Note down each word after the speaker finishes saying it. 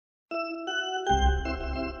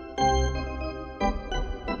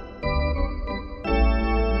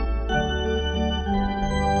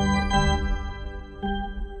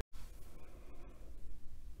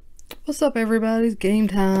What's up, everybody? It's game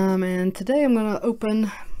time, and today I'm going to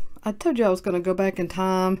open... I told you I was going to go back in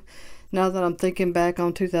time now that I'm thinking back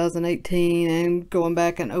on 2018 and going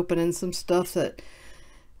back and opening some stuff that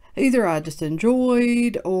either I just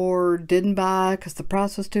enjoyed or didn't buy because the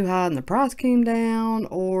price was too high and the price came down,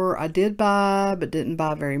 or I did buy but didn't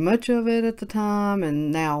buy very much of it at the time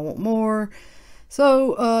and now I want more.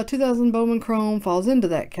 So 2000 Bowman Chrome falls into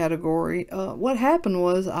that category. What happened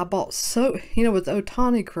was I bought with the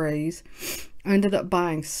Otani craze, I ended up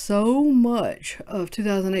buying so much of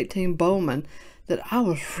 2018 Bowman that I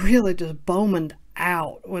was really just Bowmaned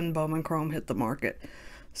out when Bowman Chrome hit the market.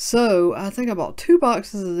 So I think I bought 2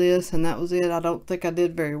 boxes of this and that was it. I don't think I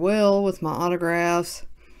did very well with my autographs.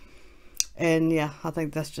 And yeah, I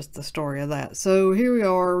think that's just the story of that. So here we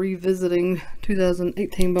are revisiting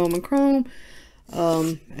 2018 Bowman Chrome.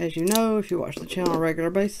 As you know, if you watch the channel on a regular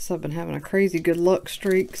basis, I've been having a crazy good luck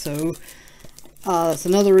streak, so that's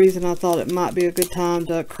another reason I thought it might be a good time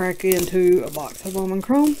to crack into a box of Bowman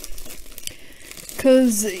Chrome,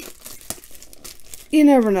 because you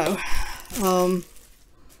never know.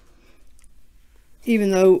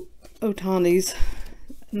 Even though Otani's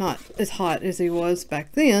not as hot as he was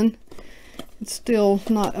back then, it's still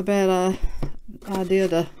not a bad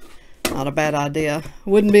idea.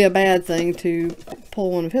 Wouldn't be a bad thing to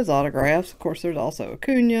pull one of his autographs. Of course, there's also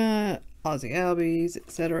Acuna, Ozzie Albies,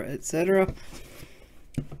 etc., etc.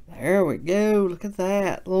 There we go. Look at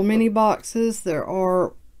that. Little mini boxes.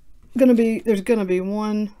 There's gonna be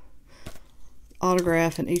one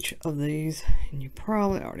autograph in each of these, and you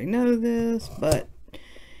probably already know this, but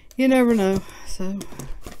you never know. So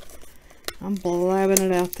I'm blabbing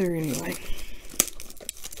it out there anyway,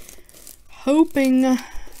 hoping,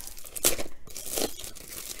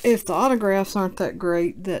 if the autographs aren't that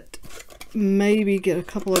great, that maybe get a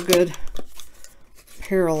couple of good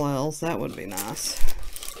parallels. That would be nice.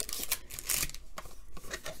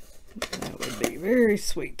 That would be very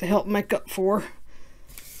sweet to help make up for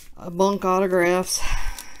bunk autographs.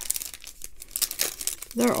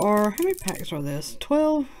 There are, how many packs are this?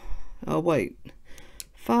 12? Oh wait,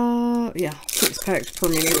 5, yeah, 6 packs per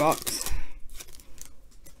mini box.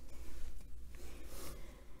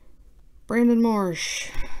 Brandon Marsh,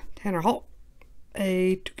 Tanner Houck,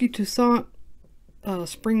 a Tuki Toussaint,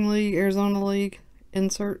 Spring League, Arizona League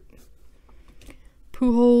insert,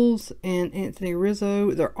 Pujols, and Anthony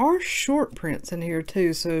Rizzo. There are short prints in here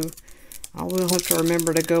too, so I will have to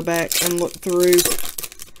remember to go back and look through.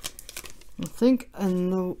 I think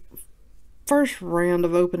in the first round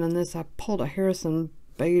of opening this, I pulled a Harrison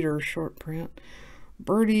Bader short print,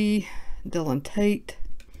 Birdie, Dylan Tate,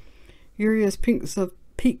 Urias Peaks of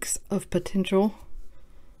Potential,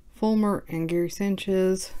 Fulmer and Gary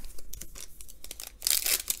Sanchez.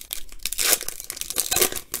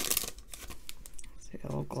 See a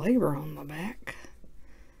little Glaber on the back.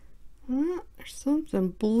 There's something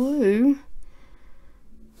blue.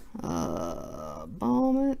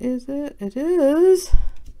 Bowman, is it? It is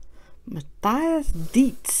Matthias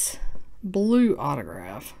Dietz blue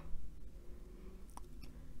autograph.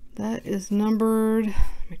 That is numbered,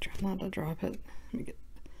 let me try not to drop it. Let me get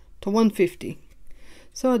to 150.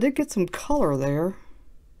 So I did get some color there.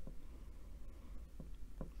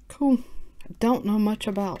 Cool. I don't know much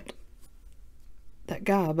about that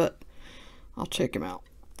guy, but I'll check him out.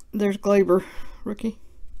 There's Glaber, rookie.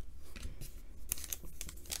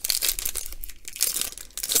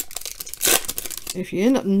 If you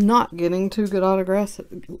end up not getting 2 good autographs,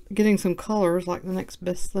 getting some color is like the next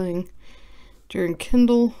best thing. Jaron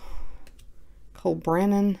Kendall, Cole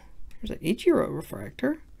Brannon. There's an Ichiro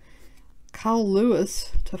refractor. Kyle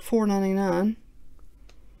Lewis to $4.99.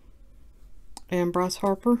 And Bryce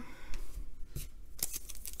Harper.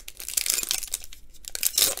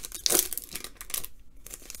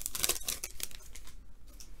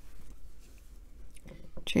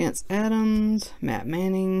 Chance Adams, Matt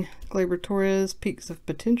Manning, Glaber Torres, Peaks of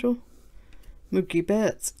Potential, Mookie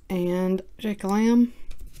Betts, and Jake Lamb.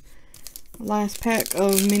 Last pack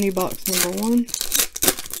of mini box number 1.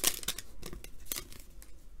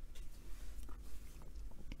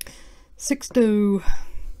 Sixto,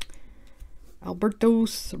 Alberto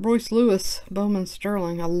Royce Lewis, Bowman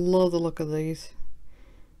Sterling. I love the look of these.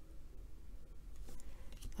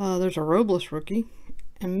 There's a Robles rookie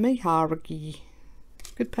and Mayha rookie.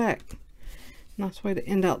 Good pack. Nice way to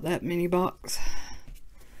end out that mini box.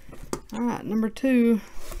 Alright, number 2.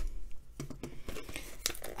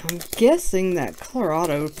 I'm guessing that color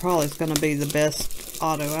auto probably is going to be the best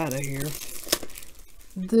auto out of here.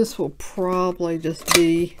 This will probably just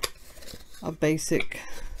be a basic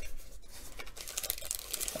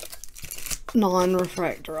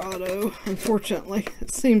non-refractor auto, unfortunately.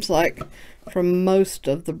 It seems like from most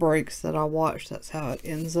of the breaks that I watch, that's how it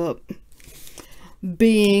ends up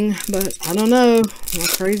being. But I don't know, my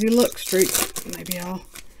crazy luck streak, maybe I'll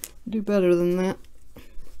do better than that.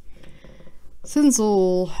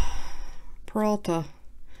 Senzel, Peralta,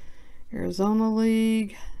 Arizona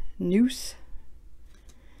League, Noose,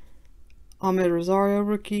 Ahmed Rosario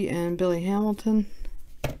rookie, and Billy Hamilton.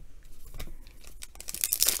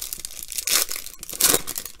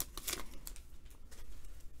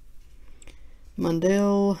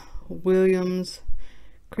 Mundell, Williams,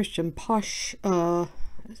 Christian Posh,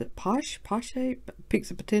 is it Posh? Poshe? Peaks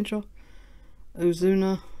of Potential,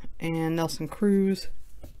 Ozuna, and Nelson Cruz.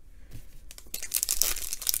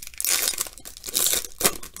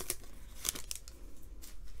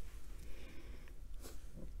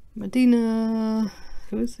 Medina,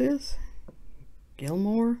 who is this?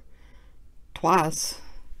 Gilmore? Twice.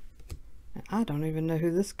 I don't even know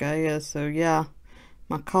who this guy is, so yeah.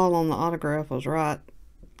 My call on the autograph was right.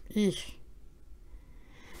 Eesh.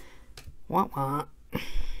 Wah wah.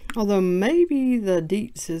 Although maybe the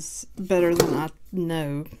Deets is better than I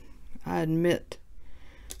know. I admit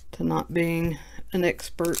to not being an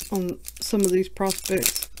expert on some of these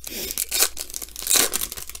prospects.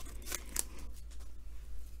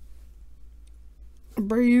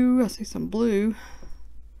 Abreu, I see some blue.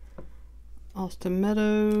 Austin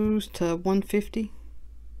Meadows to 150.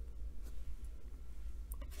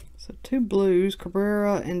 So 2 blues,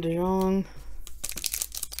 Cabrera and DeJong.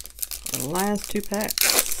 The last 2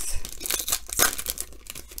 packs.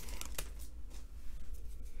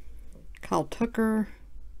 Kyle Tucker,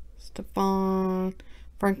 Stephon,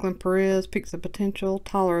 Franklin Perez, Peaks of Potential,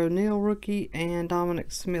 Tyler O'Neill rookie, and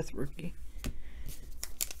Dominic Smith rookie.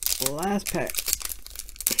 Last pack.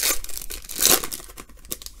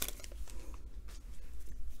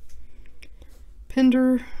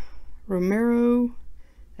 Pender, Romero,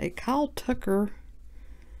 a Kyle Tucker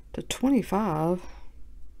to 25.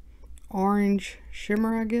 Orange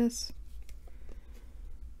shimmer, I guess.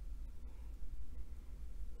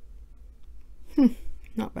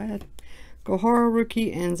 Not bad. Gohara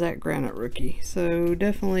rookie and Zach Granite rookie. So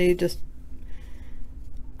definitely just,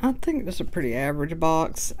 I think this is a pretty average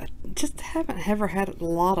box. I just haven't ever had a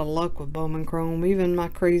lot of luck with Bowman Chrome. Even my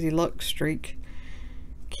crazy luck streak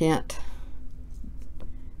can't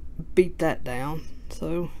beat that down.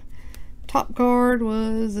 So top card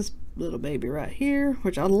was this little baby right here,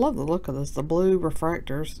 which I love the look of this. The blue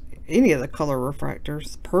refractors, any of the color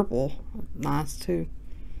refractors. Purple, nice too.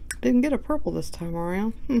 Didn't get a purple this time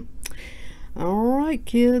around. Alright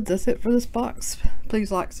kids, that's it for this box.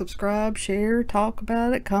 Please like, subscribe, share, talk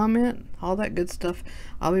about it, comment, all that good stuff.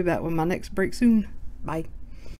 I'll be back with my next break soon. Bye.